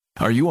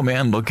Are you a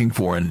man looking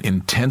for an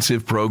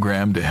intensive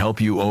program to help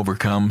you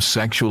overcome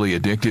sexually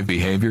addictive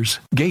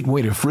behaviors?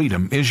 Gateway to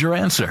Freedom is your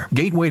answer.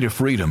 Gateway to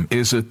Freedom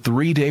is a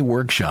 3-day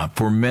workshop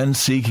for men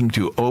seeking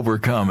to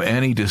overcome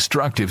any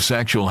destructive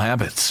sexual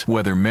habits.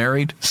 Whether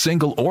married,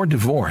 single, or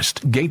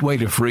divorced, Gateway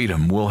to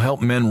Freedom will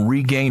help men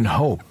regain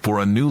hope for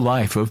a new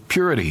life of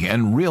purity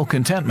and real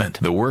contentment.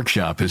 The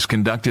workshop is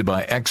conducted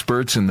by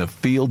experts in the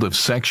field of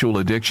sexual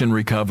addiction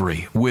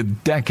recovery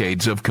with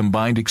decades of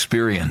combined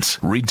experience.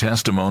 Read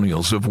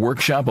testimonials of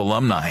workshop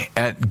alumni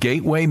at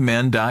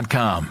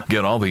gatewaymen.com.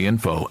 Get all the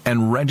info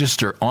and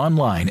register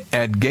online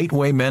at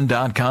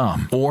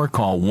gatewaymen.com or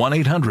call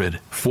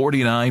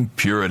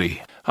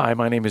 1-800-49-PURITY. Hi,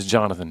 my name is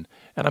Jonathan,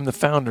 and I'm the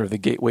founder of the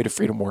Gateway to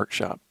Freedom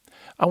Workshop.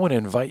 I want to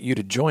invite you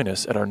to join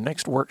us at our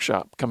next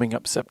workshop coming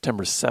up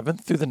September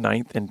 7th through the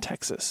 9th in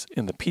Texas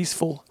in the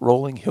peaceful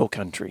Rolling Hill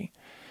Country.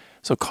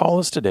 So call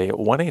us today at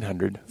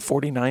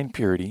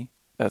 1-800-49-PURITY.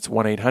 That's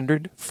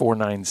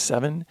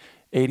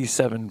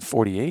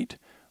 1-800-497-8748.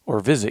 Or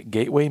visit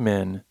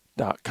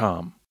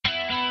gatewaymen.com.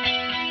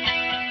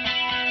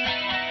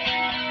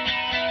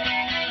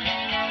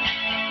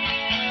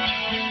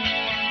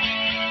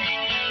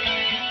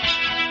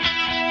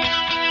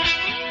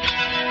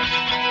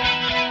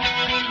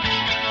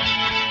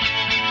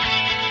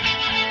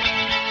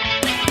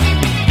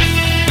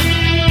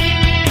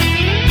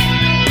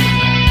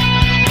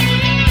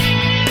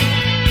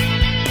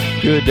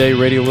 Good day,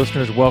 radio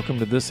listeners. Welcome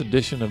to this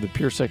edition of the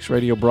Pure Sex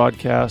Radio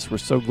broadcast. We're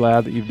so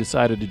glad that you've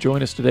decided to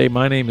join us today.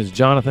 My name is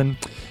Jonathan,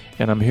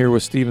 and I'm here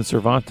with Steven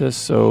Cervantes.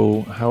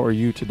 So how are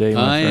you today,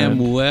 my friend? I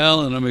am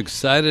well, and I'm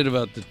excited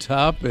about the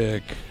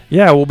topic.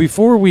 Yeah, well,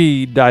 before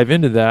we dive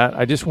into that,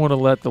 I just want to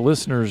let the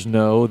listeners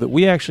know that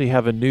we actually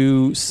have a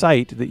new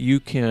site that you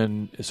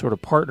can sort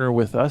of partner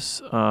with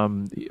us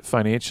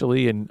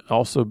financially, and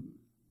also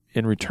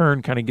in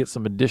return kind of get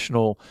some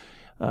additional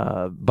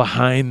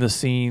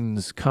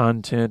behind-the-scenes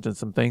content and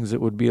some things that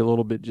would be a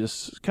little bit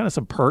just kind of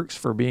some perks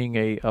for being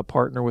a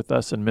partner with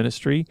us in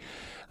ministry.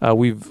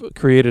 We've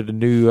created a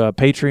new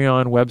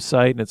Patreon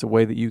website, and it's a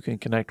way that you can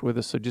connect with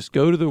us. So just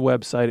go to the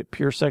website at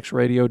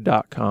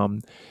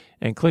puresexradio.com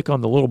and click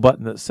on the little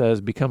button that says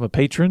Become a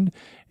Patron.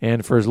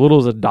 And for as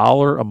little as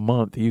 $1 a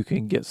month, you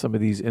can get some of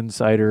these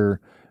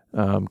insider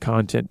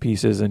content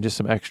pieces and just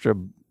some extra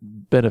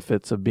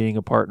benefits of being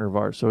a partner of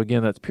ours. So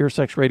again, that's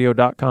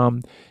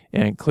puresexradio.com,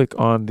 and click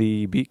on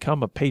the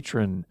Become a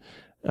Patron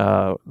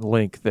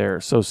link there.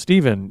 So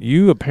Steven,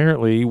 you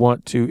apparently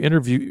want to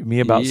interview me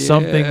about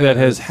something that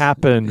has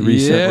happened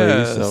recently.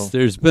 Yes, so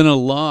there's been a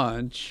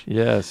launch.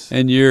 Yes.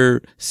 And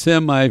you're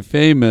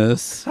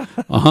semi-famous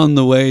on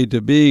the way to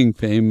being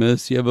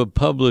famous. You have a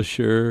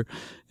publisher,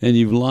 and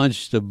you've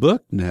launched a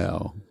book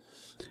now.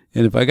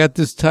 And if I got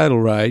this title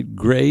right,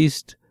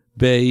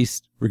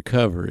 Grace-Based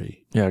Recovery.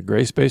 Yeah,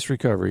 Grace-Based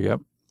Recovery,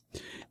 yep.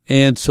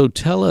 And so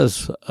tell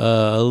us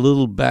a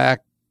little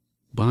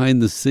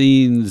behind the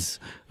scenes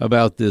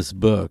about this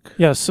book.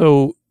 Yeah,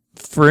 so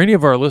for any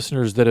of our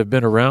listeners that have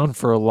been around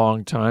for a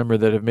long time or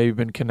that have maybe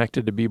been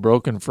connected to Be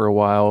Broken for a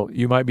while,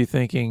 you might be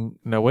thinking,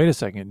 now wait a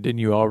second, didn't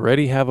you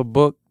already have a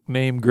book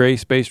named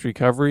Grace-Based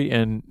Recovery?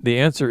 And the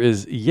answer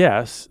is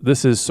yes.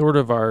 This is sort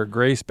of our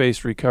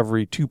Grace-Based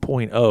Recovery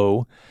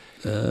 2.0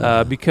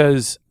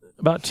 because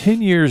about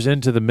 10 years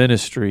into the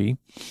ministry,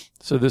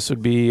 so this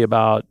would be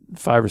about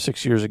 5 or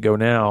 6 years ago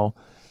now,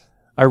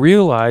 I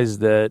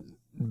realized that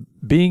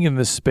being in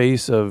the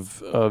space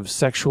of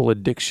sexual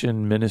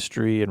addiction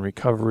ministry and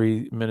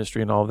recovery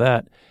ministry and all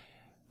that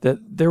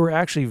there were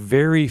actually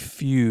very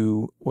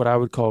few what I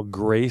would call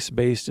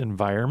grace-based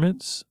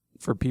environments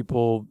for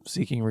people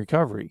seeking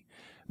recovery.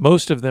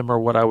 Most of them are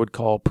what I would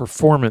call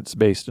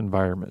performance-based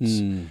environments.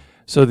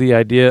 So the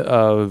idea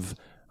of,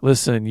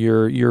 listen,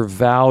 your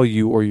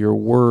value or your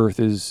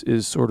worth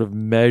is sort of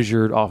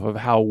measured off of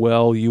how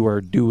well you are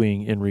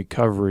doing in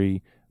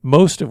recovery,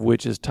 most of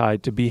which is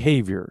tied to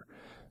behavior.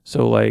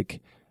 So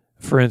like,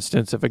 for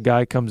instance, if a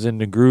guy comes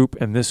into group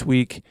and this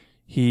week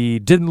he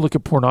didn't look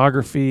at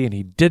pornography and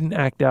he didn't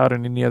act out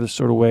in any other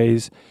sort of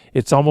ways,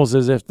 it's almost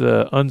as if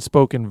the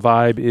unspoken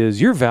vibe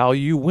is your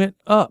value went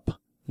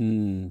up.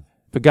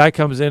 If a guy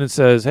comes in and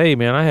says, hey,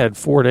 man, I had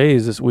 4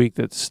 days this week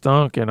that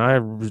stunk and I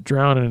was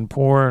drowning in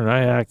porn and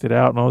I acted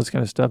out and all this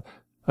kind of stuff,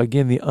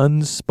 again, the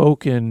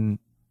unspoken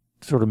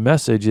sort of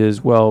message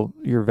is, well,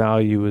 your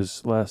value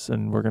is less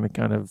and we're going to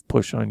kind of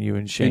push on you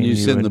and shame you. And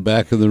you sit in the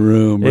back of the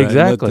room, right?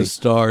 Exactly. Let the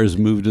stars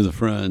move to the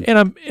front.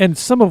 And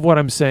some of what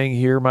I'm saying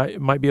here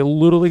might be a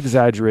little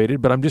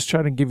exaggerated, but I'm just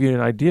trying to give you an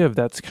idea of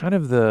that's kind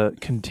of the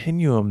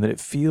continuum that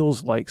it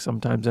feels like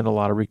sometimes in a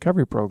lot of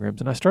recovery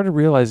programs. And I started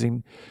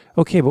realizing,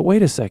 okay, but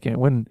wait a second.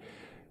 When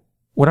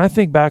I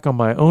think back on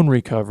my own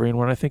recovery and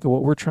when I think of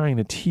what we're trying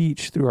to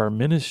teach through our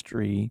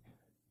ministry,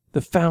 the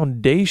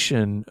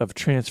foundation of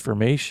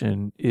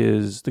transformation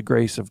is the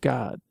grace of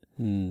God.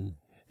 And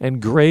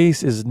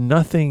grace is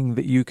nothing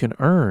that you can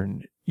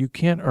earn. You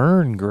can't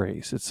earn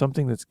grace. It's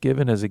something that's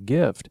given as a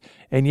gift.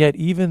 And yet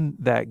even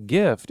that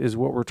gift is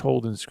what we're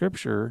told in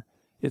Scripture.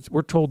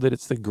 We're told that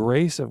it's the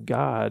grace of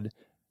God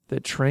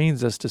that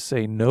trains us to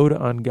say no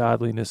to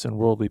ungodliness and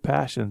worldly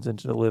passions and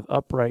to live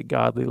upright,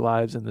 godly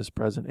lives in this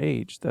present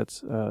age.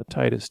 That's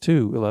Titus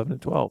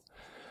 2:11-12.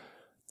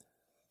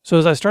 So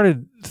as I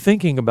started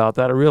thinking about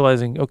that, I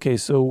realizing, okay,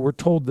 so we're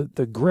told that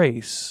the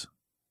grace,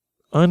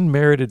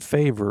 unmerited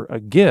favor, a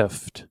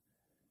gift,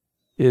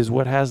 is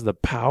what has the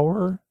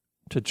power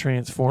to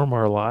transform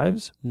our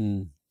lives.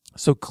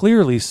 So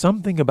clearly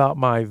something about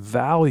my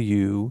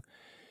value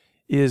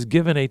is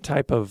given a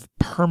type of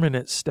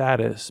permanent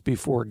status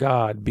before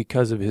God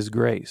because of his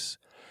grace.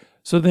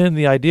 So then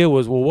the idea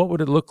was, well, what would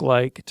it look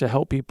like to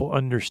help people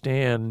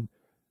understand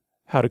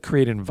how to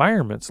create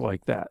environments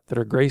like that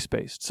are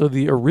grace-based? So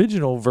the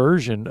original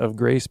version of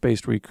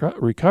grace-based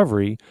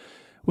recovery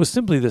was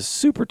simply this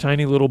super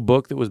tiny little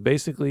book that was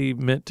basically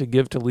meant to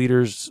give to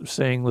leaders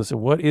saying, listen,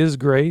 what is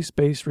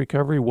grace-based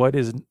recovery? What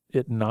is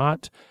it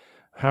not?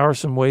 How are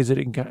some ways that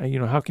it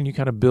can, how can you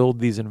kind of build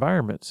these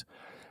environments?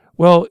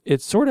 Well,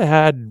 it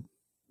started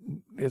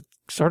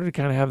to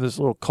kind of have this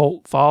little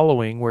cult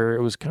following where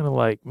it was kind of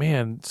like,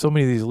 man, so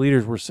many of these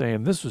leaders were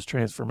saying this was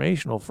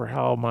transformational for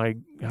how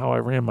I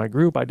ran my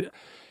group.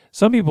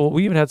 Some people,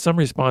 we even had some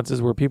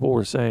responses where people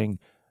were saying,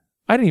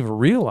 I didn't even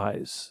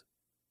realize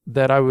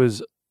that I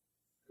was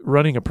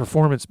running a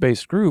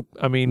performance-based group.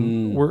 I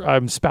mean,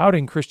 I'm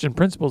spouting Christian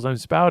principles, I'm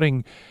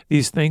spouting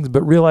these things,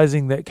 but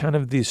realizing that kind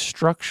of the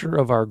structure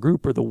of our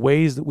group or the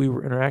ways that we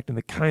were interacting,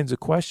 the kinds of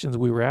questions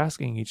we were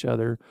asking each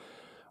other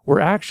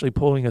were actually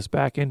pulling us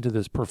back into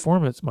this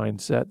performance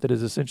mindset that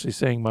is essentially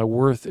saying my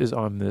worth is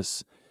on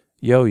this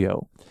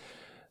yo-yo.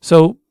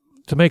 So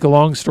to make a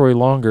long story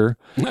longer,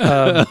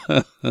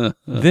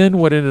 then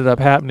what ended up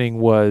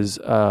happening was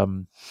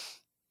a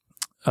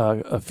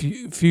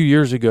few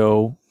years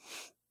ago,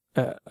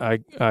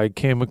 I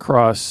came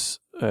across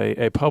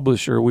a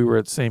publisher. We were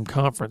at the same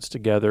conference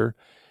together,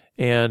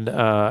 and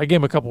I gave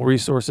him a couple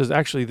resources.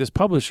 Actually, this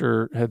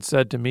publisher had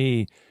said to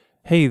me,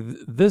 hey,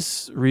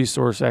 this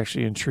resource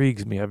actually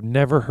intrigues me. I've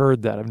never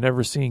heard that. I've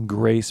never seen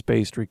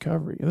grace-based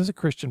recovery. And this is a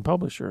Christian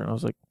publisher. And I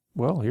was like,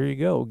 well, here you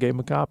go. Gave him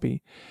a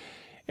copy.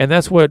 And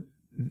that's what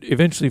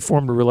eventually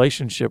formed a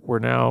relationship where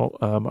now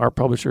our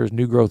publisher is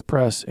New Growth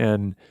Press,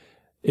 and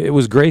it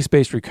was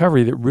grace-based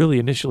recovery that really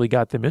initially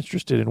got them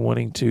interested in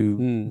wanting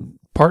to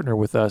partner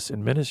with us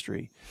in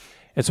ministry.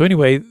 And so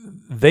anyway,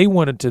 they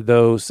wanted to,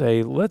 though,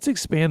 say, let's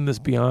expand this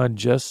beyond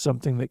just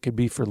something that could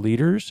be for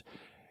leaders,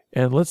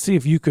 and let's see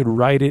if you could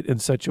write it in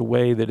such a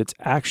way that it's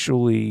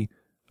actually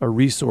a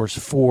resource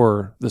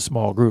for the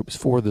small groups,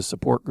 for the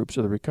support groups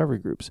or the recovery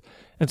groups.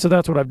 And so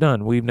that's what I've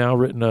done. We've now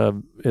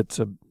written it's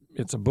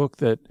a book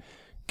that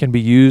can be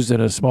used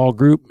in a small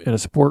group, in a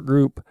support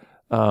group,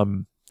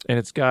 and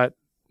it's got,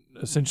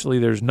 essentially,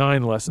 there's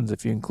 9 lessons,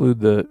 if you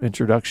include the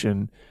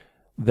introduction,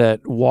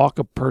 that walk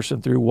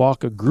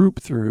a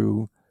group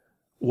through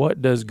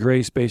what does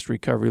grace-based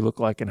recovery look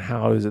like and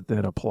how is it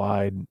then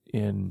applied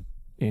in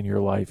your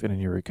life and in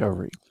your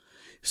recovery.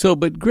 So,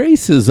 but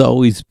grace has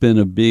always been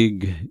a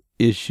big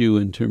issue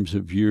in terms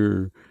of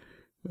your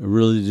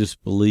religious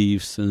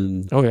beliefs,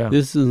 and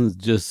this isn't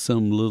just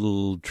some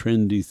little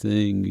trendy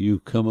thing you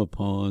come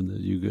upon that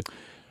you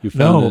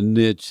found a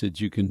niche that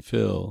you can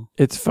fill.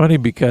 It's funny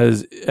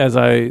because as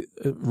I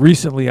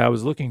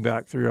was looking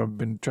back through, I've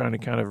been trying to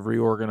kind of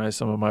reorganize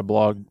some of my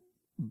blog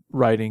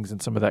writings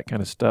and some of that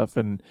kind of stuff,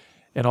 and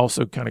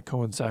also kind of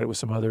coincided with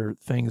some other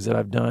things that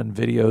I've done,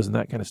 videos and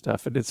that kind of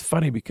stuff. And it's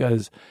funny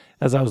because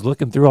as I was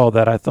looking through all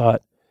that, I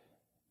thought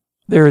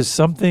there's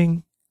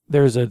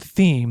a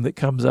theme that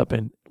comes up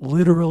in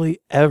literally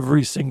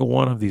every single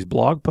one of these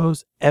blog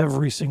posts,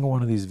 every single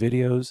one of these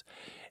videos.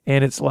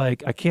 And it's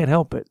like, I can't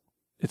help it.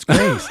 It's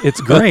grace. It's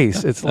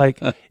grace. It's like,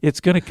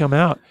 it's going to come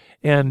out.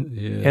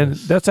 And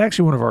that's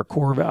actually one of our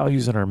core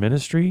values in our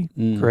ministry,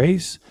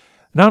 grace.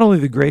 Not only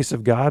the grace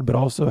of God, but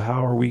also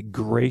how are we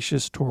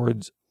gracious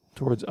towards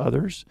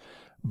others.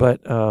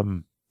 But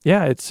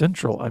it's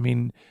central. I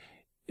mean,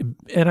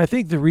 and I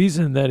think the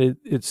reason that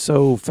it's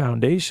so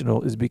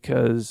foundational is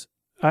because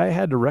I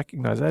had to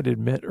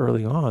admit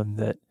early on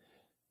that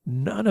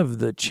none of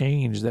the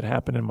change that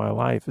happened in my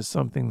life is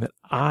something that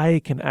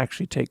I can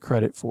actually take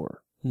credit for.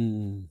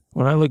 When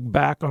I look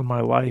back on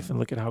my life and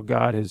look at how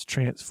God has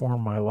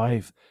transformed my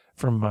life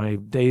from my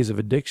days of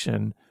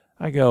addiction,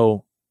 I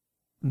go,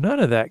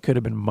 none of that could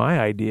have been my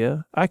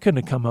idea. I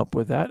couldn't have come up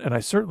with that, and I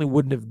certainly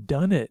wouldn't have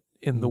done it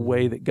in the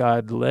way that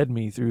God led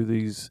me through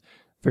these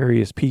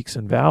various peaks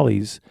and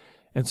valleys.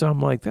 And so I'm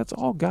like, that's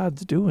all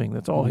God's doing.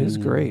 That's all His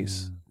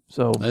grace.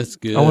 So that's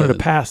good. I wanted to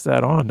pass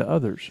that on to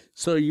others.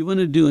 So you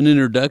want to do an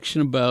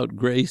introduction about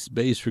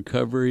grace-based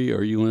recovery,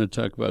 or you want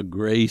to talk about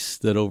grace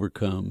that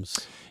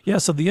overcomes? Yeah,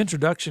 so the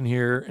introduction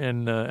here,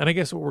 and I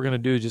guess what we're going to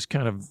do is just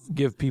kind of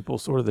give people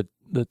sort of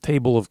the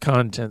table of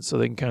contents so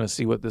they can kind of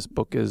see what this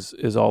book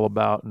is all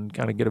about and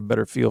kind of get a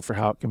better feel for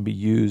how it can be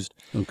used.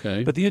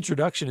 Okay. But the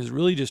introduction is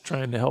really just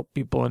trying to help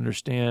people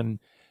understand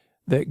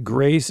that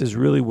grace is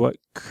really what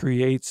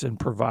creates and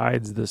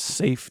provides the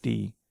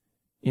safety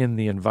in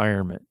the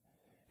environment.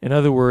 In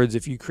other words,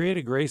 if you create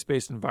a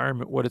grace-based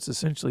environment, what it's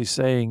essentially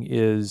saying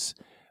is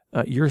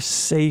you're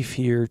safe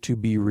here to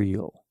be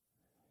real.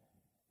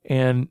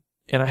 And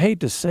I hate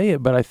to say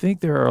it, but I think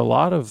there are a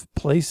lot of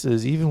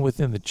places, even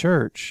within the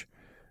church,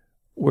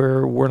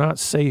 where we're not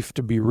safe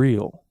to be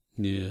real.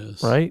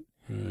 Yes. Right?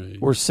 Right.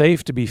 We're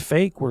safe to be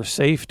fake. We're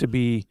safe to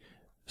be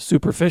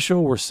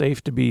superficial. We're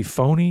safe to be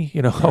phony.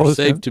 We're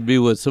safe to be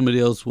what somebody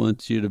else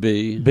wants you to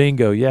be.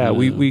 Bingo. Yeah.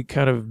 We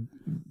kind of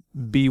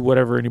be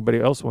whatever anybody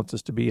else wants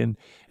us to be.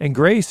 And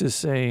Grace is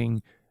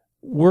saying,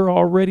 we're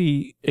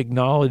already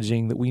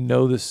acknowledging that we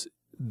know this,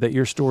 that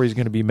your story is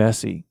going to be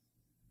messy.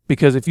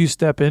 Because if you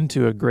step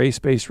into a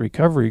grace-based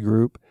recovery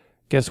group,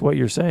 guess what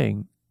you're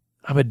saying?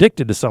 I'm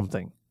addicted to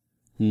something.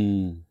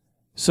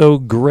 So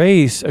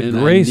grace, I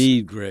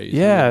need grace.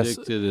 Yes. I'm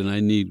addicted and I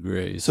need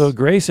grace. So a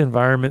grace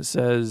environment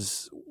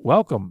says,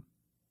 welcome.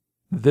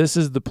 This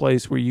is the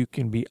place where you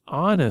can be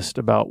honest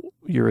about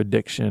your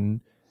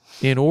addiction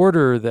in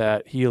order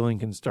that healing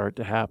can start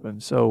to happen.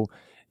 So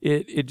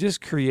it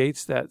just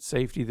creates that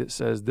safety that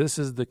says this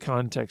is the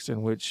context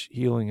in which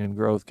healing and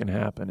growth can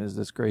happen, is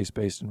this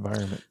grace-based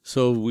environment.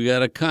 So we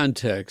got a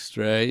context,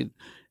 right?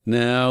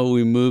 Now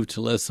we move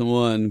to lesson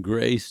 1,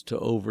 grace to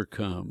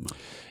overcome.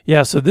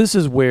 Yeah, so this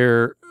is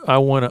where I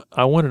wanted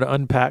to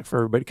unpack for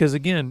everybody, because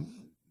again,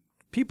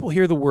 people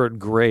hear the word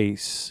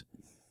grace,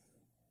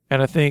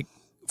 and I think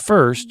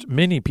first,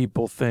 many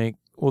people think,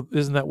 well,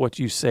 isn't that what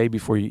you say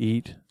before you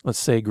eat? Let's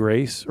say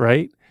grace,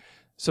 right?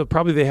 So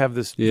probably they have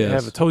this, they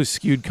have a totally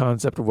skewed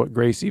concept of what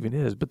grace even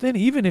is. But then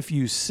even if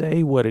you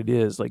say what it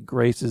is, like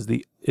grace is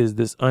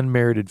this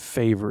unmerited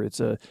favor.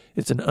 It's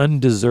an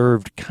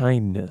undeserved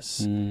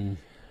kindness.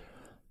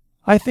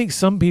 I think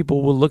some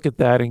people will look at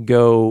that and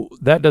go,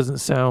 that doesn't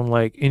sound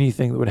like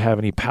anything that would have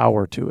any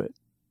power to it,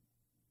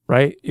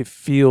 right? It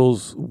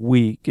feels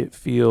weak. It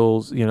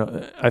feels,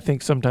 I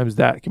think sometimes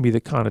that can be the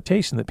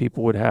connotation that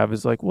people would have,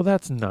 is like, well,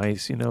 that's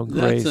nice,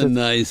 grace. That's a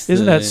nice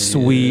Isn't thing. that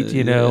sweet,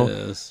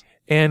 Yes.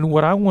 And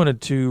what I wanted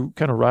to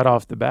kind of right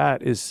off the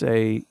bat is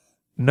say,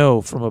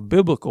 no, from a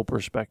biblical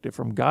perspective,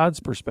 from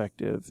God's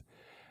perspective,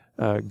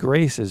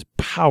 grace is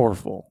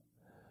powerful.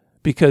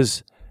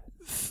 Because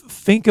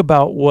think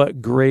about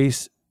what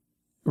grace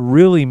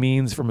really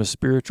means from a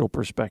spiritual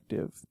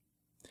perspective.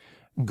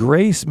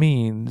 Grace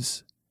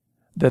means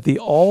that the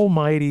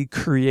almighty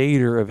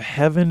creator of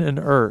heaven and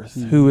earth,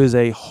 who is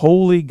a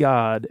holy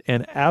God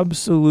and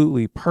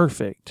absolutely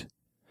perfect,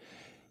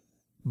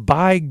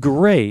 by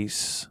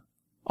grace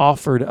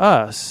offered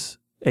us,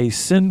 a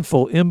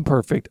sinful,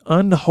 imperfect,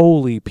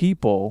 unholy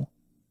people,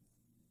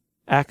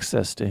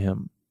 access to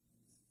him.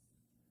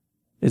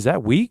 Is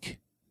that weak?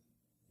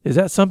 Is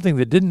that something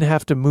that didn't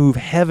have to move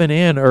heaven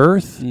and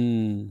earth?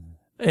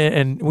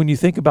 And when you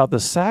think about the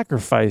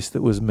sacrifice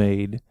that was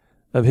made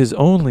of his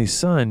only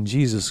son,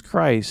 Jesus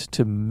Christ,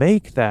 to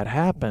make that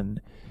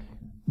happen,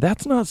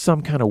 that's not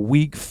some kind of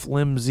weak,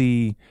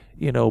 flimsy,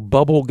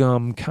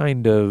 bubblegum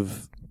kind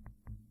of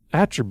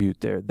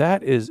attribute there.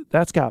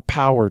 That's got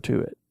power to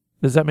it.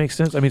 Does that make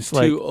sense? I mean, it's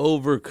like to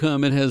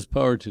overcome. It has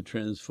power to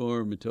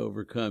transform and to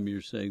overcome.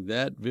 You're saying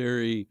that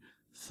very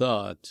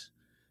thought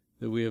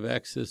that we have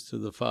access to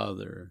the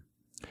Father.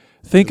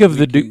 Think of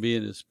we can be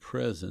in his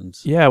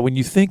presence. Yeah, when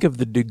you think of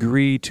the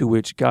degree to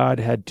which God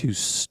had to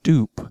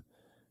stoop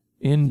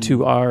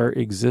into our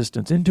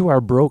existence, into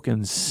our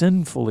broken,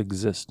 sinful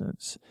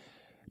existence,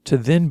 to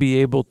then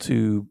be able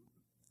to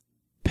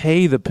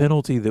pay the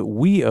penalty that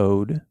we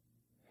owed,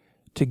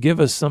 to give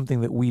us something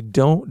that we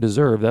don't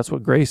deserve. That's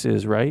what grace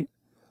is, right?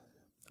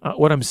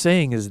 What I'm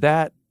saying is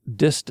that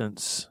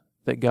distance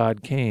that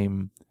God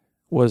came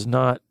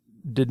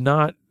did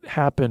not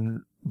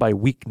happen by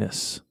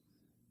weakness.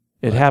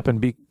 It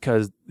happened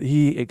because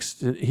he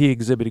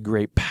exhibited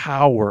great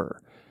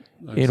power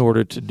in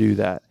order to do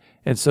that.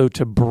 And so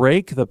to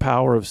break the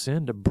power of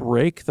sin, to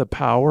break the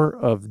power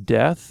of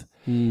death,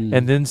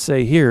 and then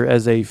say, here,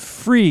 as a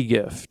free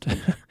gift,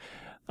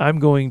 I'm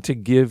going to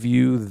give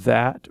you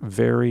that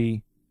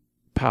very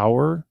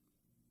power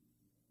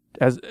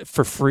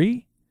for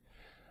free.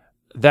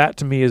 That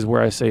to me is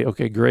where I say,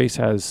 okay, grace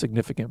has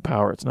significant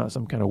power. It's not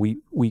some kind of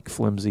weak,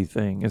 flimsy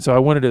thing. And so I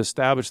wanted to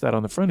establish that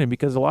on the front end,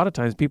 because a lot of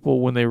times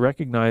people, when they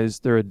recognize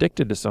they're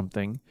addicted to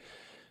something,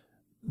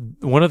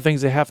 one of the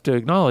things they have to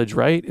acknowledge,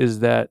 right,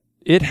 is that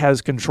it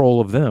has control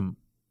of them.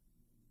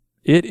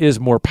 It is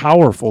more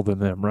powerful than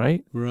them,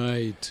 right?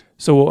 Right.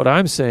 So what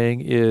I'm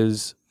saying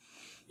is,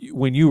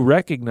 when you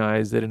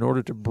recognize that in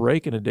order to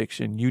break an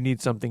addiction, you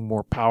need something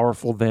more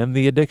powerful than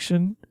the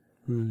addiction,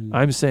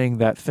 I'm saying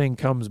that thing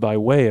comes by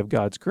way of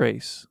God's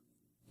grace,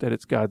 that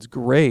it's God's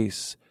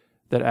grace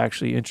that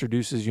actually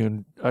introduces you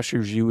and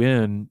ushers you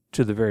in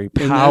to the very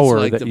power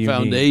and that's like that the you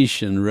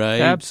foundation, need. Right?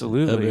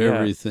 Absolutely, of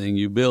everything.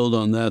 You build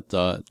on that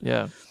thought.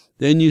 Yeah.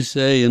 Then you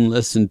say in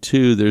lesson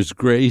 2, there's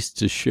grace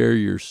to share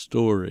your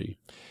story.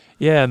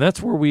 Yeah, and that's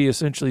where we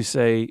essentially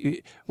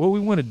say what we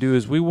want to do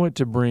is we want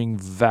to bring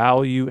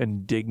value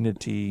and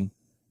dignity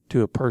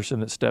to a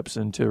person that steps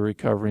into a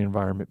recovery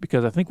environment.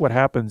 Because I think what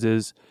happens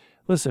is,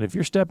 listen, if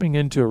you're stepping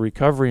into a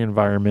recovery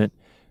environment,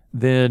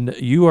 then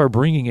you are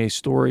bringing a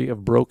story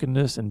of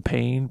brokenness and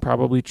pain,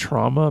 probably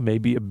trauma,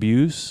 maybe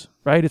abuse,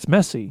 right? It's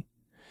messy.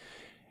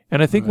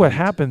 And I think what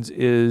happens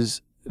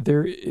is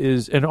there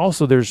is, and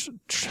also there's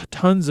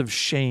tons of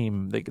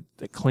shame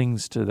that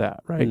clings to that,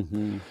 right?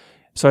 Mm-hmm.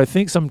 So I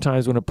think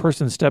sometimes when a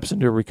person steps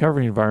into a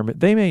recovery environment,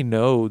 they may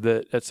know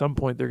that at some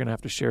point they're going to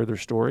have to share their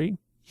story,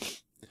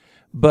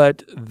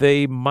 but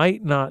they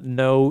might not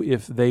know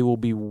if they will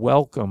be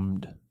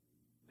welcomed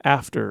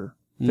after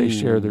they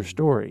share their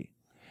story.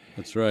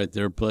 That's right.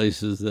 There are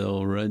places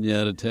they'll run you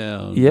out of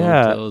town.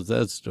 Yeah. Don't tell us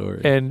that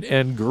story.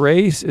 And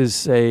grace is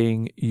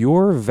saying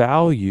your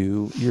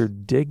value, your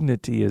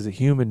dignity as a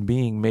human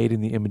being made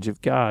in the image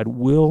of God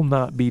will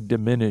not be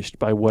diminished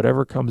by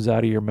whatever comes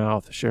out of your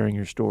mouth sharing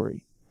your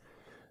story.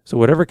 So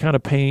whatever kind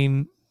of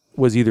pain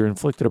was either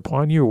inflicted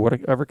upon you or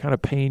whatever kind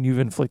of pain you've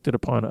inflicted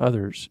upon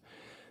others,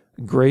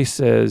 grace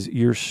says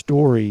your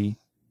story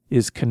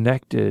is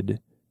connected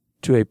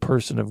to a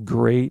person of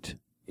great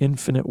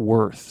infinite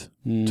worth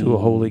to a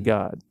holy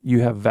God.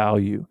 You have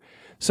value.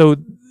 So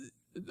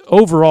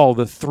overall,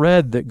 the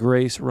thread that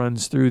grace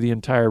runs through the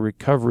entire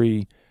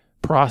recovery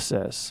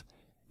process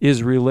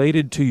is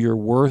related to your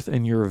worth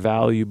and your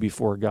value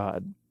before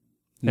God.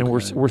 And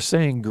we're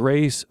saying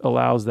grace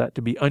allows that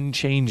to be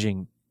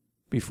unchanging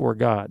before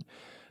God.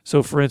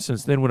 So for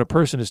instance, then when a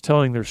person is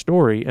telling their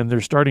story and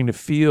they're starting to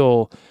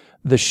feel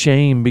the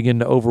shame begin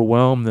to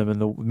overwhelm them,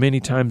 and the many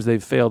times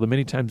they've failed, the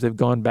many times they've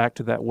gone back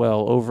to that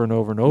well over and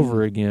over and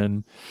over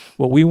again,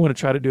 what we want to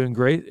try to do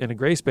in a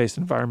grace-based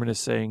environment is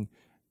saying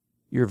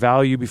your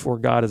value before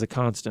God is a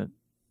constant.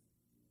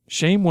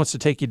 Shame wants to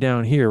take you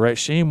down here, right?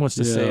 Shame wants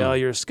to say, oh,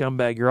 you're a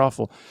scumbag, you're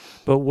awful.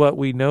 But what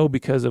we know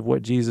because of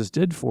what Jesus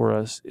did for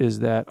us is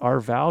that our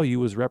value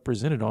was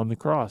represented on the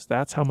cross.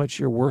 That's how much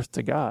you're worth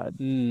to God.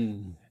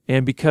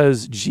 And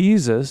because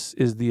Jesus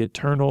is the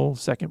eternal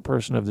second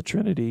person of the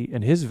Trinity,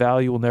 and his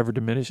value will never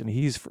diminish, and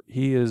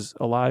he is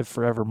alive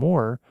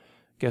forevermore,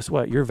 guess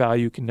what? Your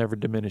value can never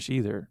diminish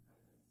either,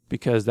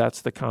 because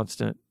that's the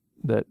constant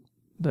that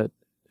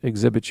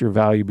exhibits your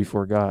value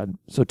before God.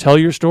 So tell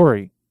your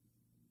story.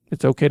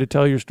 It's okay to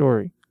tell your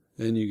story.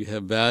 And you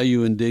have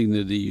value and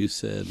dignity, you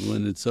said,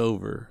 when it's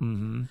over.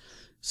 Mm-hmm.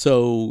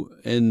 So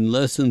in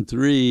lesson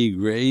 3,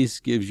 grace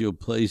gives you a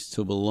place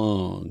to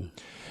belong.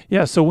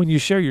 Yeah, so when you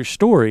share your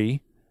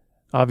story,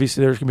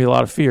 obviously there's going to be a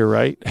lot of fear,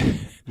 right?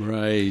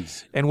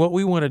 Right. And what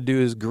we want to do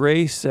is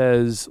grace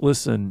says,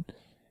 listen,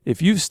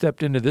 if you've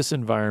stepped into this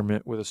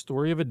environment with a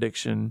story of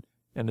addiction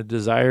and a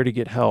desire to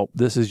get help,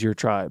 this is your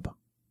tribe.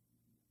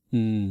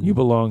 You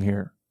belong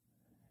here.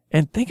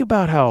 And think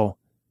about how,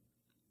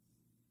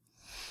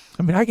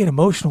 I get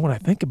emotional when I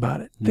think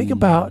about it. Think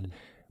about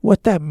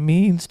what that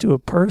means to a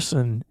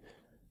person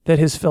that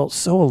has felt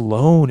so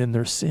alone in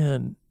their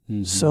sin,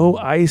 so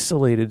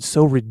isolated,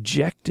 so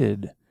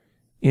rejected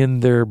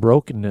in their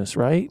brokenness,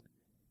 right?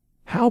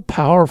 How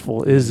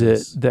powerful is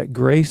it that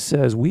grace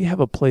says we have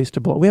a place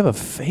to belong, we have a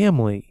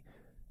family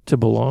to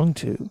belong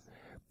to.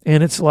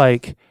 And it's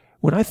like,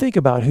 when I think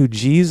about who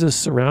Jesus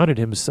surrounded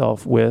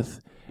himself with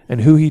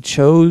and who he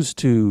chose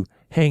to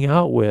hang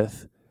out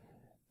with,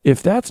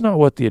 if that's not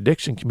what the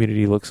addiction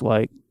community looks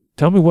like,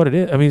 tell me what it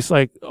is. It's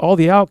like all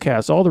the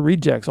outcasts, all the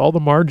rejects, all the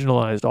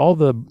marginalized, all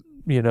the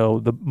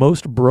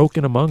most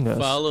broken among us.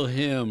 Follow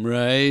him,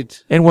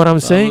 right? And what I'm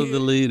saying, follow the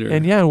leader.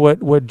 And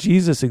what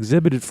Jesus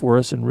exhibited for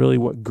us, and really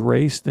what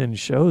grace then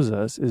shows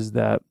us, is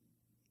that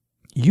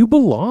you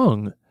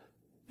belong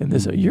in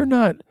this. You're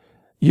not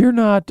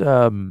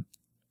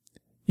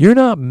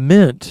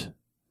meant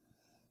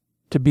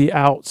to be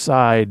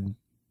outside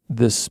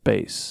this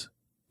space.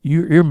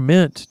 You're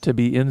meant to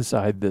be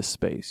inside this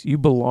space. You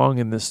belong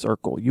in this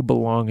circle. You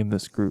belong in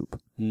this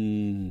group.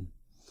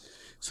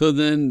 So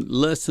then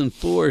lesson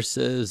 4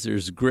 says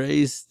there's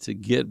grace to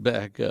get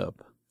back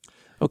up.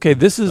 Okay,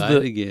 this is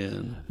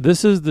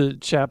the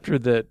chapter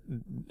that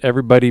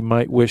everybody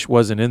might wish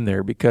wasn't in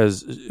there,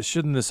 because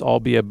shouldn't this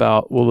all be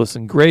about, well,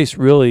 listen, grace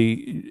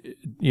really,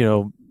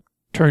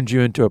 turns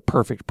you into a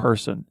perfect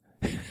person.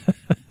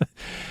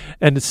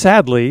 And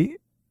sadly,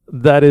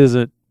 that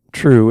isn't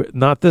true,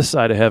 not this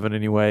side of heaven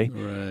anyway.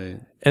 Right.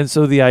 And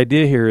so the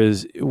idea here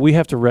is we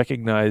have to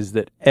recognize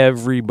that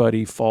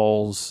everybody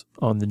falls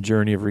on the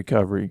journey of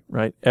recovery,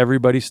 right?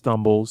 Everybody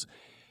stumbles.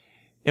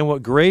 And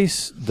what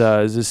grace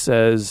does is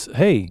says,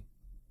 hey,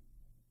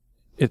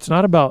 it's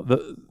not about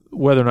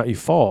whether or not you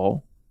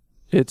fall,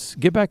 it's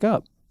get back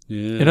up.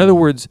 Yeah. In other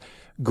words,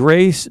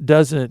 grace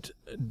doesn't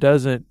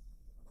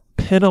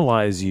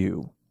penalize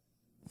you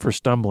for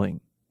stumbling.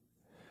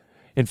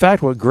 In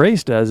fact, what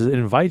grace does is it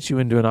invites you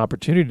into an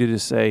opportunity to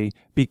say,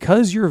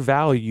 because your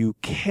value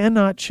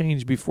cannot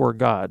change before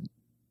God,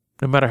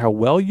 no matter how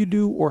well you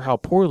do or how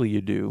poorly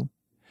you do,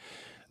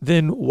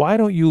 then why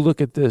don't you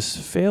look at this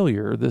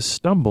failure, this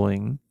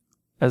stumbling,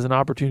 as an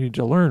opportunity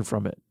to learn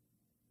from it?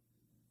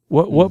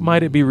 What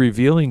might it be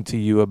revealing to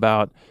you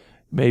about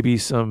maybe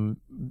some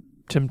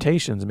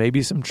temptations,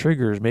 maybe some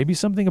triggers, maybe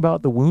something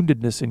about the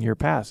woundedness in your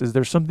past? Is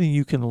there something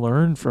you can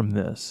learn from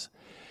this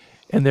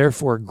and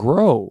therefore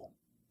grow?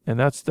 And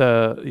that's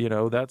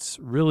that's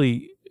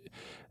really,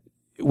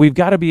 we've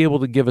got to be able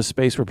to give a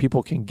space where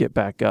people can get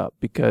back up,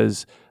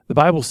 because the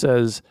Bible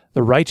says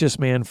the righteous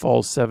man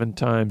falls 7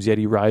 times, yet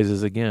he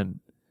rises again.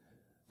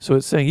 So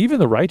it's saying even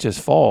the righteous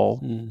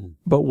fall,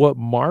 but what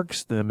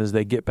marks them is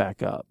they get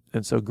back up.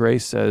 And so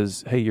grace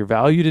says, hey, your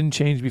value didn't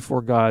change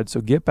before God, so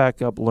get back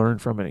up, learn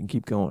from it, and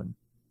keep going.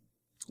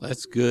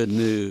 That's good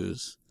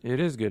news. It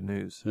is good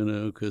news.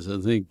 Because I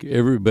think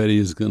everybody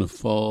is going to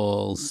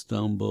fall,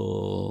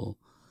 stumble,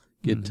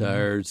 get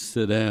tired,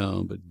 sit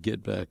down, but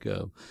get back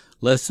up.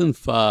 Lesson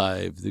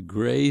 5, the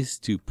grace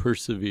to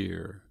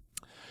persevere.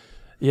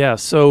 Yeah,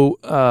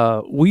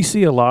 so we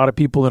see a lot of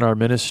people in our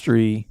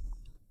ministry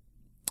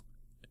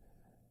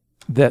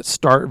that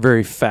start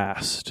very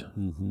fast,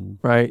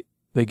 right?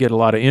 They get a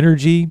lot of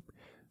energy.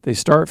 They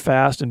start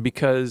fast, and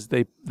because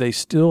they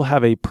still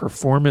have a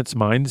performance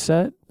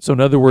mindset. So in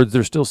other words,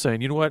 they're still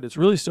saying, you know what, it's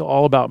really still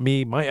all about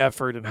me, my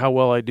effort, and how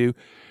well I do.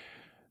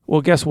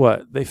 Well, guess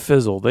what? They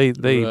fizzle. They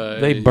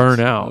burn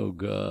out. Oh,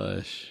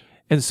 gosh.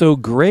 And so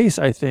grace,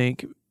 I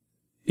think,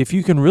 if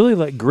you can really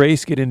let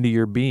grace get into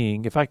your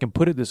being, if I can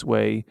put it this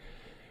way,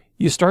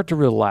 you start to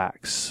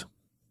relax.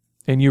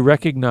 And you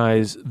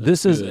recognize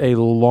this is a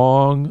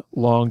long,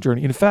 long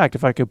journey. In fact,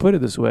 if I could put it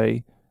this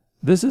way,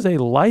 this is a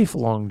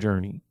lifelong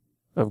journey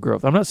of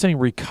growth. I'm not saying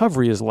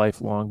recovery is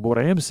lifelong, but what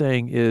I am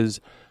saying is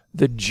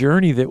the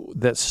journey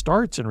that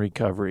starts in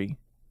recovery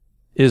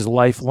is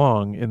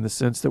lifelong in the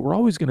sense that we're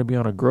always going to be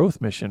on a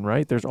growth mission,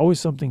 right? There's always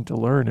something to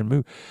learn and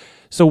move.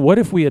 So what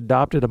if we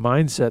adopted a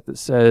mindset that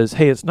says,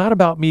 hey, it's not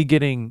about me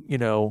getting,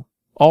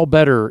 all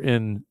better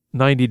in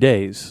 90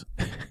 days.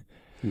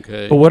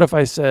 Okay. But what if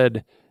I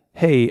said,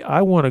 hey,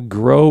 I want to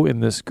grow in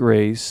this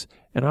grace,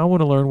 and I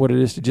want to learn what it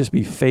is to just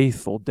be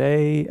faithful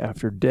day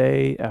after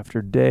day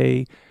after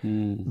day,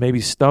 maybe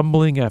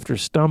stumbling after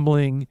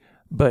stumbling,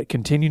 but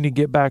continuing to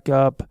get back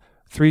up,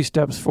 3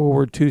 steps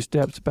forward, 2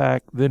 steps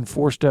back, then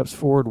 4 steps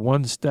forward,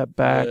 1 step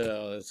back.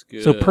 Yeah, that's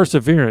good. So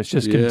perseverance,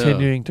 just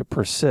continuing to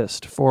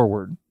persist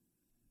forward.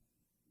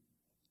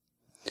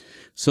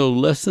 So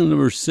lesson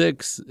number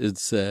 6, it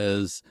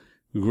says,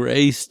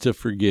 grace to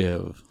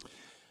forgive.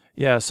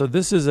 Yeah, so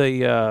this is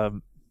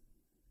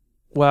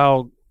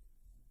while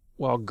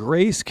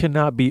grace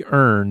cannot be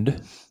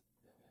earned,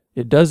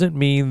 it doesn't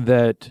mean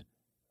that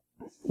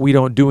we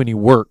don't do any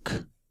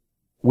work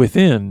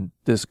within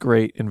this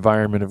great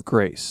environment of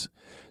grace.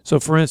 So,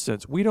 for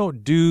instance, we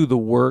don't do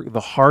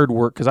the hard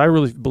work, because I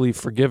really believe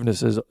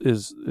forgiveness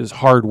is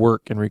hard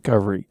work in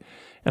recovery.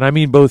 And I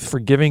mean both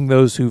forgiving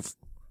those who've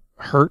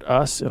hurt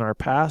us in our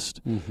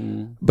past,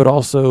 but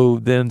also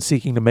then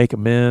seeking to make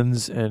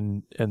amends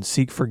and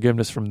seek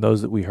forgiveness from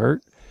those that we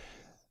hurt.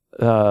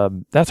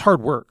 That's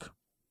hard work.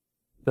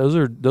 Those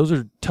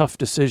are tough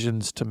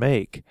decisions to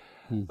make.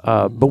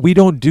 But we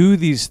don't do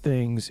these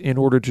things in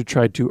order to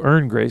try to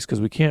earn grace,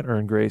 because we can't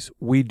earn grace.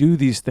 We do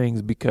these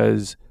things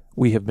because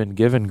we have been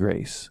given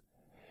grace.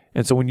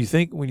 And so when you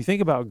think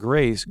about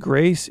grace,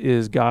 grace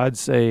is God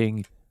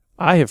saying,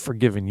 I have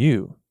forgiven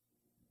you.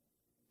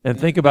 And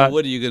think about,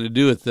 what are you going to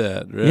do with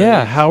that? Right?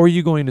 Yeah, how are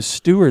you going to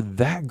steward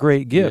that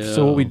great gift? Yeah.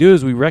 So what we do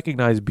is we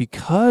recognize,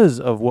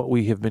 because of what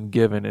we have been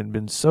given and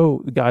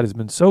God has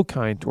been so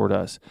kind toward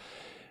us,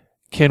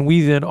 can we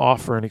then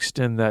offer and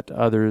extend that to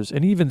others,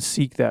 and even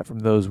seek that from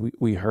those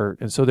we hurt?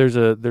 And so there's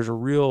a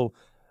real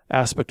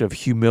aspect of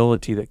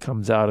humility that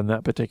comes out in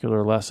that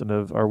particular lesson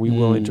of, are we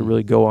willing to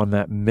really go on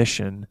that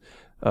mission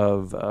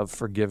of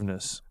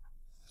forgiveness?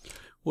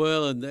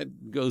 Well, and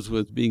that goes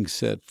with being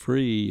set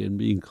free and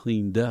being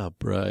cleaned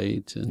up,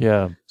 right?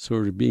 And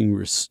sort of being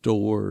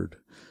restored.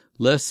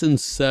 Lesson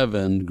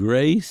 7,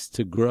 grace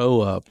to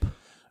grow up.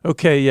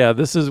 Okay, yeah,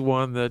 this is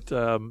one that,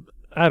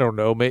 I don't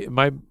know,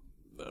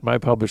 my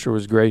publisher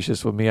was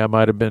gracious with me. I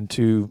might have been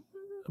too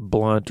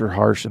blunt or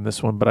harsh in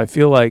this one, but I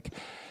feel like,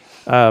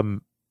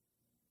 don't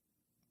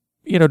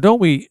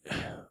we,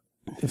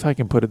 if I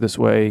can put it this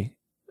way,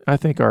 I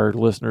think our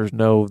listeners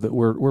know that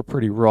we're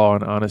pretty raw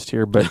and honest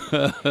here, but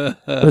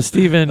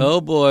Stephen,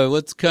 oh boy,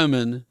 what's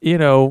coming?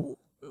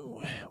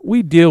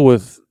 We deal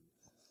with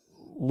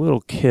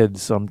little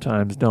kids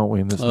sometimes, don't we,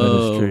 in this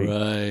ministry?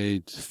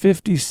 Right.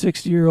 50,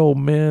 60-year-old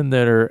men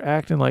that are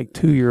acting like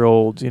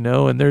 2-year-olds,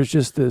 and there's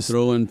just this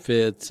throwing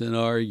fits and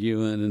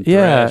arguing and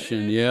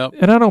thrashing. Yep.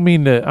 And I don't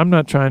mean to, I'm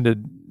not trying to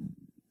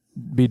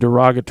be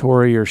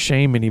derogatory or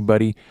shame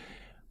anybody,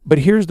 but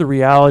here's the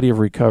reality of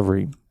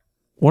recovery.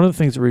 One of the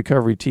things that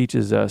recovery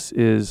teaches us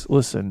is,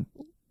 listen,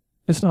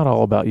 it's not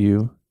all about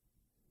you.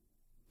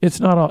 It's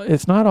not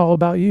all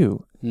about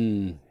you.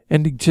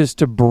 And just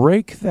to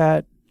break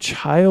that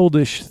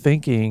childish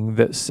thinking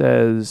that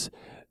says,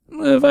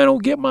 if I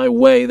don't get my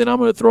way, then I'm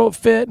going to throw a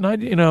fit and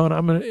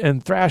I'm going to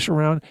thrash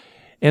around.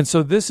 And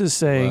so this is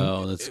saying,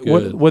 wow, that's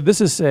good. What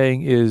this is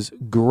saying is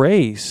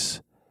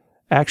grace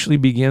actually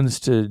begins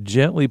to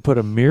gently put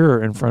a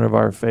mirror in front of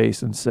our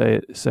face and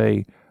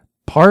say,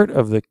 part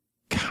of the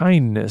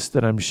kindness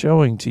that I'm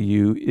showing to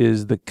you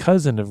is the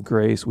cousin of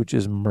grace, which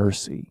is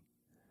mercy.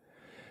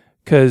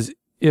 Because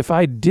if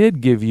I did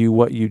give you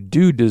what you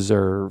do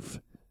deserve,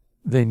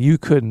 then you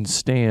couldn't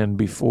stand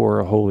before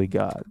a holy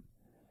God.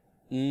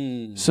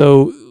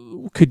 So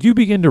could you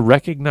begin to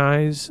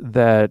recognize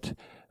that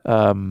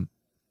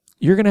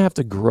you're going to have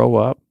to grow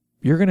up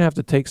you're going to have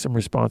to take some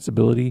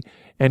responsibility.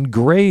 And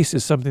grace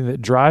is something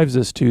that drives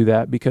us to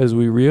that because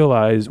we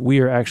realize we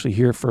are actually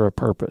here for a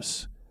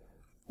purpose.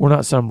 We're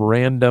not some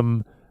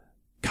random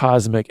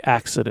cosmic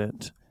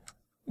accident.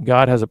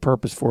 God has a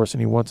purpose for us,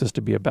 and he wants us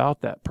to be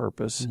about that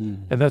purpose.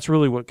 And that's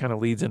really what kind of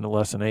leads into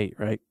lesson 8,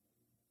 right?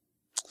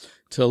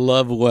 To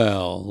love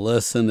well,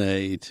 lesson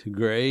 8.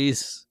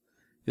 Grace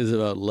is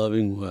about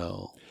loving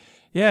well.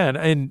 Yeah,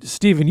 and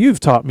Stephen, you've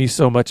taught me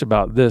so much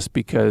about this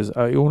because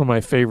one of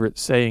my favorite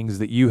sayings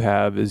that you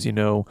have is,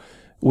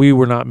 we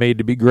were not made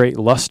to be great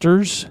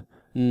lusters,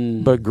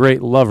 but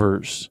great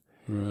lovers.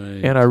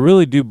 Right. And I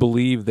really do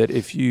believe that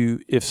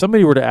if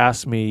somebody were to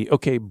ask me,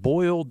 okay,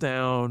 boil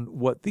down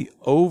what the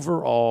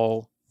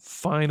overall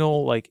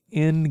final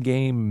end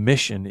game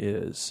mission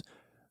is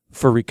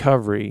for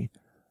recovery,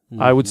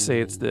 I would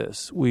say it's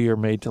this: we are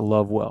made to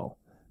love well.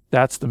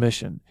 That's the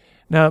mission.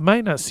 Now, it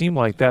might not seem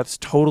like that's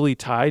totally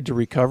tied to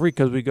recovery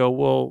because we go,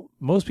 well,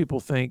 most people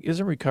think,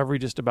 isn't recovery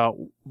just about,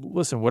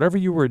 listen, whatever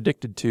you were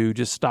addicted to,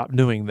 just stop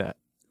doing that.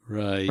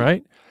 Right.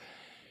 Right?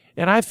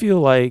 And I feel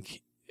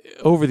like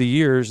over the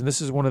years, and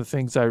this is one of the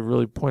things I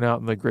really point out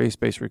in the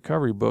Grace-Based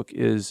Recovery book,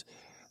 is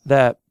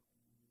that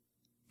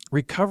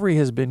recovery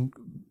has been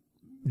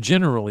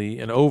generally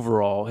and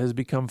overall has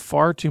become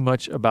far too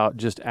much about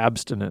just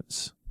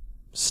abstinence,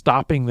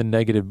 stopping the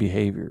negative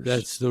behaviors.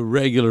 That's the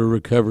regular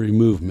recovery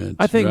movement.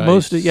 I think right?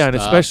 most of, and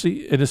Stop.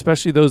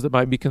 especially those that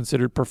might be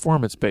considered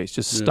performance-based.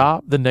 Just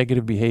stop the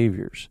negative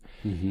behaviors.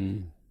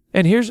 Mm-hmm.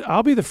 And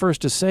I'll be the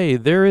first to say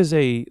there's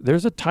a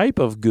type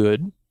of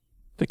good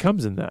that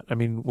comes in that. I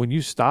mean, when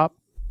you stop,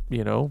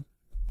 the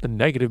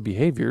negative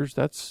behaviors,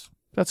 that's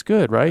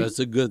good, right? That's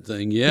a good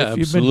thing. Yeah, if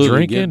you've absolutely. been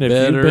drinking, Get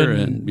if you've better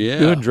been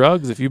doing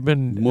drugs, if you've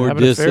been more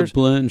having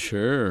discipline, affairs,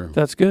 sure.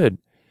 that's good.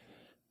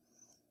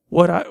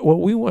 What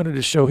we wanted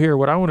to show here,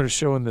 what I wanted to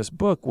show in this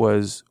book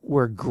was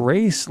where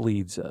grace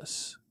leads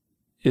us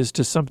is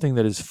to something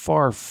that is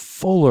far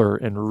fuller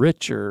and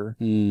richer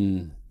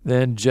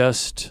than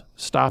just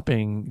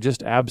stopping,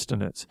 just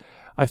abstinence.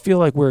 I feel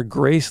like where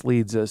grace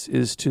leads us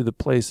is to the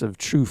place of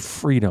true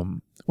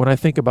freedom. When I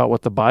think about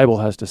what the Bible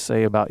has to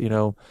say about,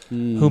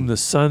 whom the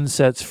Son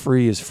sets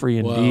free is free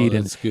indeed.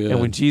 That's good. And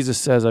when Jesus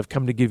says, I've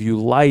come to give you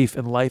life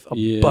and life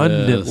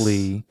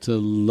abundantly. To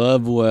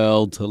love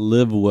well, to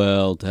live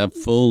well, to have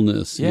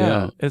fullness.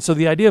 Yeah. And so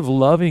the idea of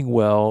loving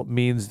well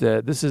means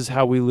that this is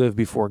how we live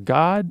before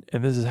God,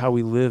 and this is how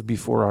we live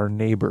before our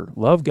neighbor.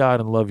 Love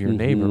God and love your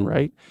neighbor,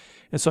 right?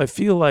 And so I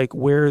feel like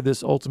where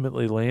this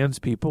ultimately lands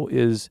people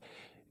is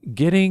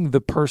getting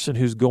the person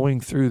who's going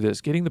through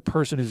this, getting the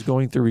person who's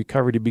going through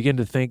recovery to begin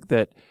to think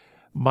that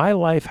my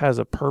life has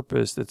a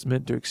purpose that's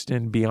meant to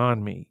extend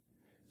beyond me.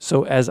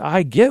 So as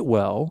I get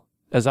well,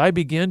 as I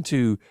begin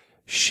to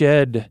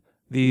shed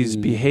these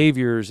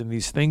behaviors and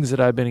these things that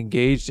I've been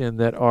engaged in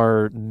that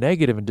are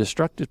negative and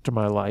destructive to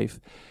my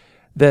life,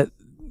 that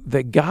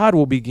God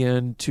will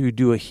begin to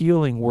do a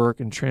healing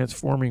work and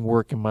transforming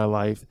work in my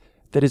life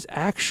that is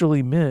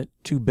actually meant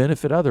to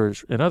benefit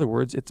others. In other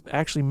words, it's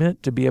actually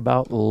meant to be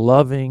about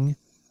loving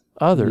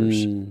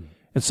others. And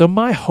so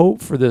my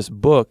hope for this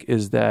book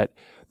is that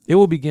it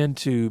will begin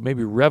to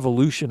maybe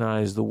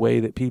revolutionize the way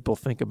that people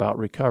think about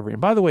recovery.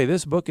 And by the way,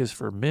 this book is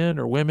for men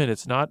or women.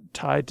 It's not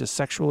tied to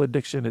sexual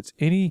addiction. It's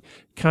any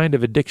kind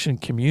of addiction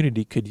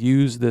community could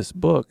use this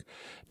book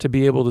to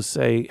be able to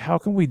say, how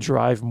can we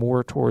drive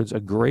more towards a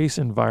grace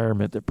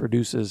environment that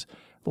produces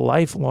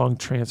lifelong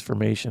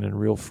transformation and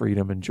real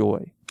freedom and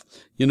joy?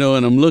 And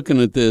I'm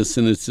looking at this,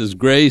 and it says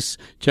grace,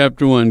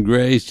 chapter 1,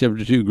 grace,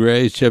 chapter 2,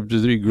 grace, chapter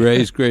 3,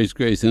 grace, grace,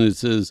 grace. And it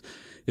says,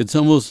 it's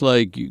almost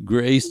like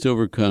grace to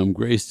overcome,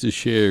 grace to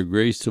share,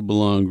 grace to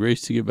belong,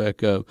 grace to get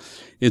back up.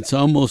 It's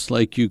almost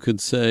like you could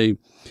say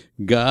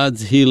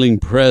God's healing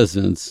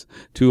presence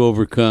to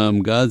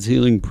overcome, God's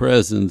healing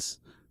presence,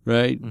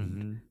 right?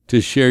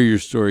 To share your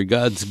story,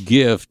 God's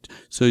gift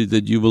so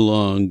that you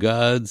belong,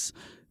 God's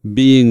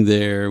being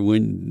there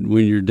when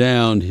you're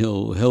down,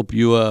 he'll help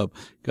you up.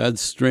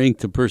 God's strength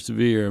to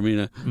persevere. I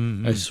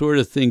mean, I sort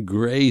of think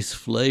grace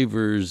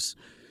flavors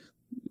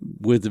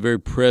with the very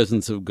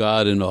presence of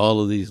God in all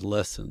of these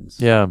lessons.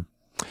 Yeah.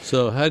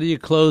 So how do you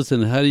close,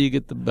 and how do we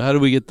get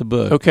the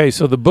book? Okay,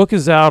 so the book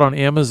is out on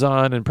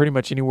Amazon and pretty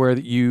much anywhere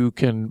that you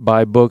can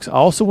buy books. I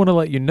also want to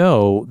let you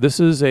know, this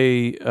is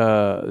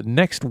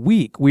next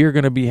week we are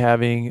going to be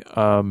having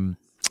a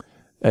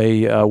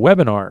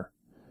webinar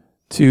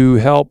to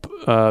help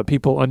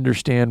people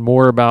understand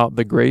more about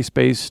the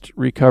Grace-Based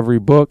Recovery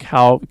book,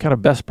 how kind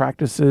of best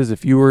practices,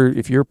 if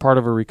you're part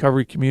of a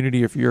recovery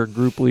community, if you're a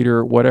group leader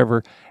or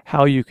whatever,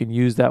 how you can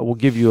use that. We'll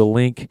give you a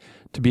link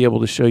to be able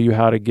to show you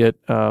how to get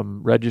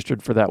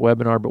registered for that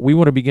webinar. But we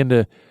want to begin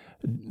to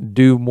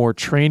do more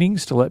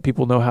trainings to let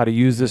people know how to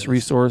use this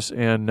resource,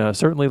 and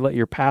certainly let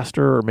your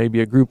pastor or maybe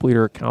a group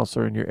leader or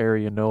counselor in your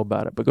area know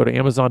about it. But go to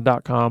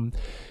Amazon.com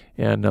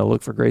and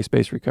look for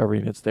Grace-Based Recovery,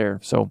 and it's there.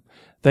 So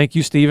thank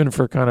you, Stephen,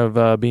 for kind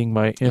of being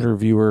my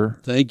interviewer.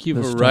 Thank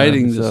you for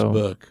writing this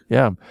book.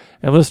 Yeah.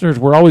 And listeners,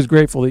 we're always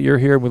grateful that you're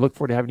here, and we look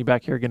forward to having you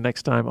back here again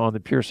next time on the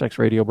Pure Sex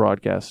Radio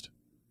broadcast.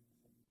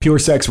 Pure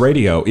Sex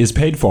Radio is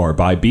paid for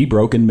by Be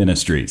Broken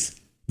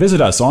Ministries. Visit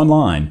us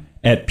online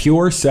at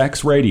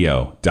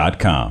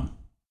puresexradio.com.